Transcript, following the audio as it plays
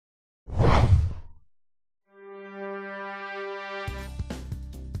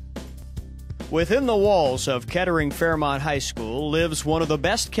Within the walls of Kettering Fairmont High School lives one of the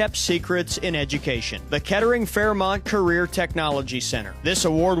best-kept secrets in education, the Kettering Fairmont Career Technology Center. This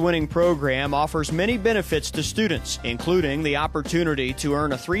award-winning program offers many benefits to students, including the opportunity to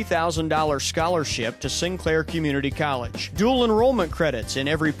earn a $3,000 scholarship to Sinclair Community College, dual enrollment credits in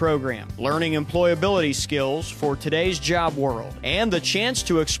every program, learning employability skills for today's job world, and the chance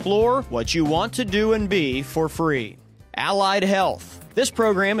to explore what you want to do and be for free. Allied Health. This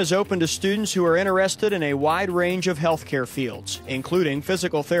program is open to students who are interested in a wide range of healthcare fields, including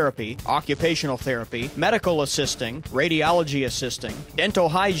physical therapy, occupational therapy, medical assisting, radiology assisting, dental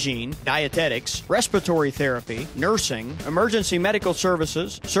hygiene, dietetics, respiratory therapy, nursing, emergency medical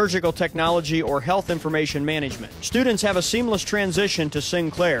services, surgical technology, or health information management. Students have a seamless transition to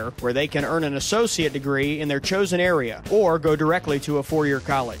Sinclair, where they can earn an associate degree in their chosen area or go directly to a four-year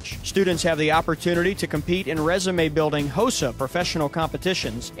college. Students have the opportunity to compete in resume-building HOSA professional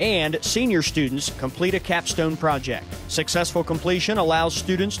competitions, and senior students complete a capstone project. Successful completion allows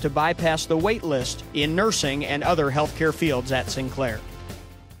students to bypass the wait list in nursing and other healthcare fields at Sinclair.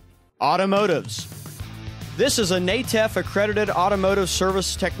 Automotives. This is a NATEF accredited automotive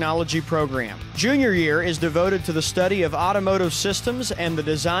service technology program. Junior year is devoted to the study of automotive systems and the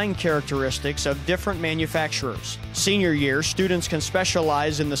design characteristics of different manufacturers. Senior year, students can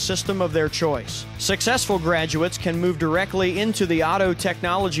specialize in the system of their choice. Successful graduates can move directly into the auto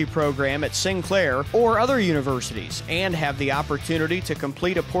technology program at Sinclair or other universities and have the opportunity to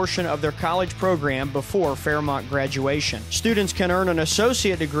complete a portion of their college program before Fairmont graduation. Students can earn an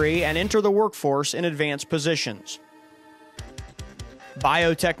associate degree and enter the workforce in advanced positions.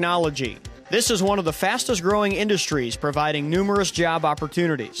 Biotechnology. This is one of the fastest growing industries, providing numerous job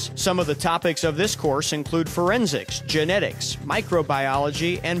opportunities. Some of the topics of this course include forensics, genetics,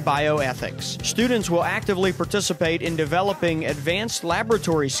 microbiology, and bioethics. Students will actively participate in developing advanced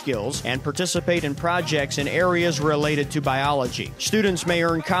laboratory skills and participate in projects in areas related to biology. Students may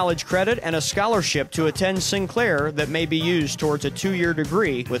earn college credit and a scholarship to attend Sinclair that may be used towards a two-year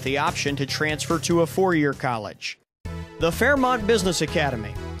degree with the option to transfer to a four-year college. The Fairmont Business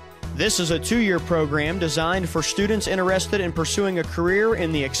Academy. This is a two-year program designed for students interested in pursuing a career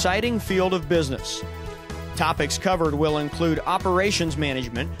in the exciting field of business. Topics covered will include operations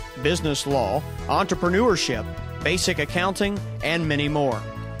management, business law, entrepreneurship, basic accounting, and many more.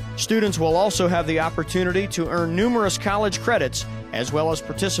 Students will also have the opportunity to earn numerous college credits, as well as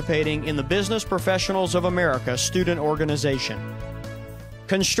participating in the Business Professionals of America student organization.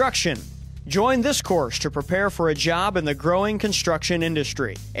 Construction. Join this course to prepare for a job in the growing construction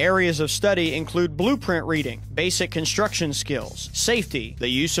industry. Areas of study include blueprint reading, basic construction skills, safety, the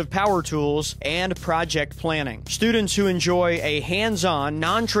use of power tools, and project planning. Students who enjoy a hands-on,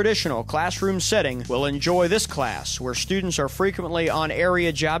 non-traditional classroom setting will enjoy this class, where students are frequently on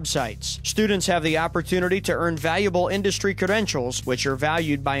area job sites. Students have the opportunity to earn valuable industry credentials, which are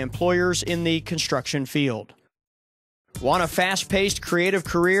valued by employers in the construction field. Want a fast-paced creative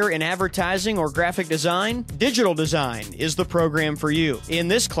career in advertising or graphic design? Digital design is the program for you. In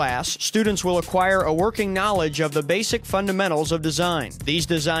this class, students will acquire a working knowledge of the basic fundamentals of design. These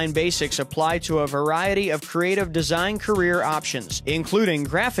design basics apply to a variety of creative design career options, including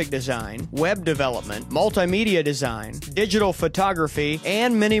graphic design, web development, multimedia design, digital photography,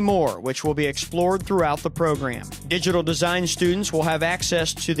 and many more, which will be explored throughout the program. Digital design students will have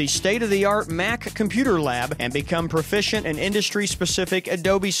access to the state-of-the-art Mac computer lab and become proficient in industry-specific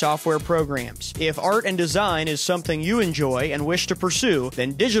Adobe software programs. If art and design is something you enjoy and wish to pursue,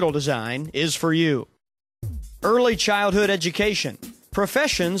 then digital design is for you. Early childhood education.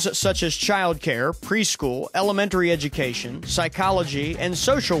 Professions such as childcare, preschool, elementary education, psychology, and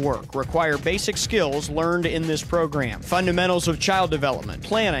social work require basic skills learned in this program. Fundamentals of child development,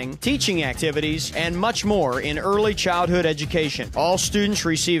 planning, teaching activities, and much more in early childhood education. All students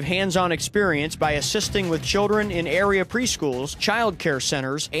receive hands-on experience by assisting with children in area preschools, childcare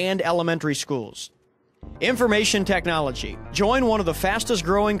centers, and elementary schools. Information technology. Join one of the fastest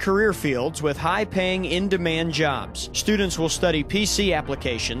growing career fields with high-paying, in-demand jobs. Students will study PC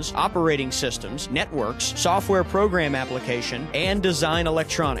applications, operating systems, networks, software program application, and design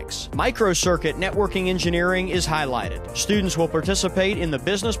electronics. Microcircuit networking engineering is highlighted. Students will participate in the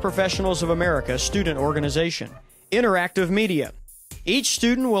Business Professionals of America student organization. Interactive media. Each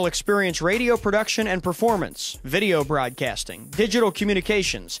student will experience radio production and performance, video broadcasting, digital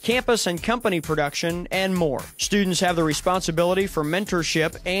communications, campus and company production, and more. Students have the responsibility for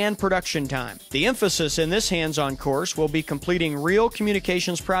mentorship and production time. The emphasis in this hands-on course will be completing real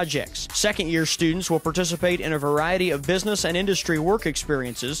communications projects. Second-year students will participate in a variety of business and industry work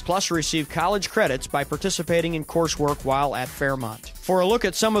experiences, plus receive college credits by participating in coursework while at Fairmont. For a look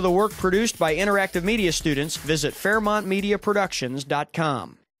at some of the work produced by interactive media students, visit FairmontMediaProductions.com.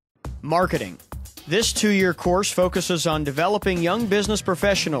 Marketing. This 2-year course focuses on developing young business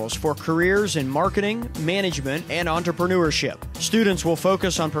professionals for careers in marketing, management, and entrepreneurship. Students will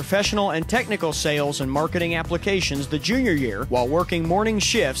focus on professional and technical sales and marketing applications the junior year while working morning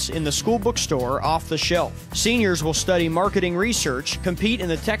shifts in the school bookstore off the shelf. Seniors will study marketing research, compete in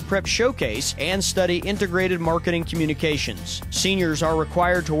the Tech Prep Showcase, and study integrated marketing communications. Seniors are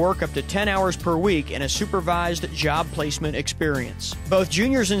required to work up to 10 hours per week in a supervised job placement experience. Both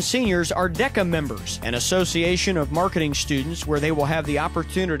juniors and seniors are DECA members, an association of marketing students where they will have the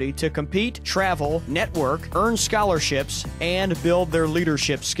opportunity to compete, travel, network, earn scholarships, and build their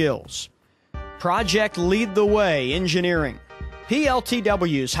leadership skills. Project Lead the Way Engineering.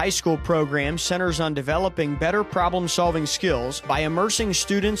 PLTW's high school program centers on developing better problem-solving skills by immersing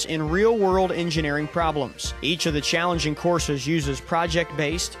students in real-world engineering problems. Each of the challenging courses uses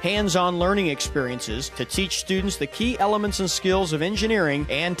project-based, hands-on learning experiences to teach students the key elements and skills of engineering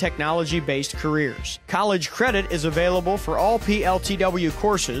and technology-based careers. College credit is available for all PLTW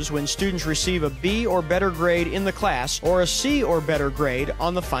courses when students receive a B or better grade in the class or a C or better grade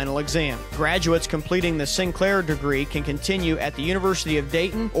on the final exam. Graduates completing the Sinclair degree can continue at the University of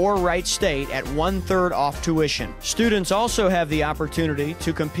Dayton or Wright State at 1/3 off tuition. Students also have the opportunity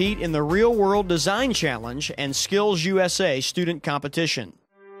to compete in the Real World Design Challenge and Skills USA student competition.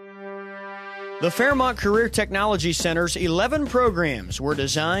 The Fairmont Career Technology Center's 11 programs were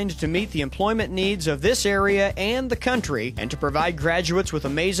designed to meet the employment needs of this area and the country and to provide graduates with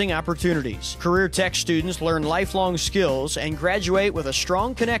amazing opportunities. Career Tech students learn lifelong skills and graduate with a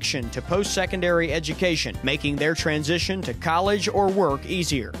strong connection to post-secondary education, making their transition to college or work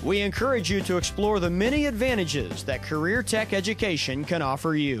easier. We encourage you to explore the many advantages that Career Tech education can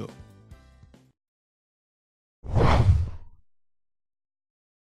offer you.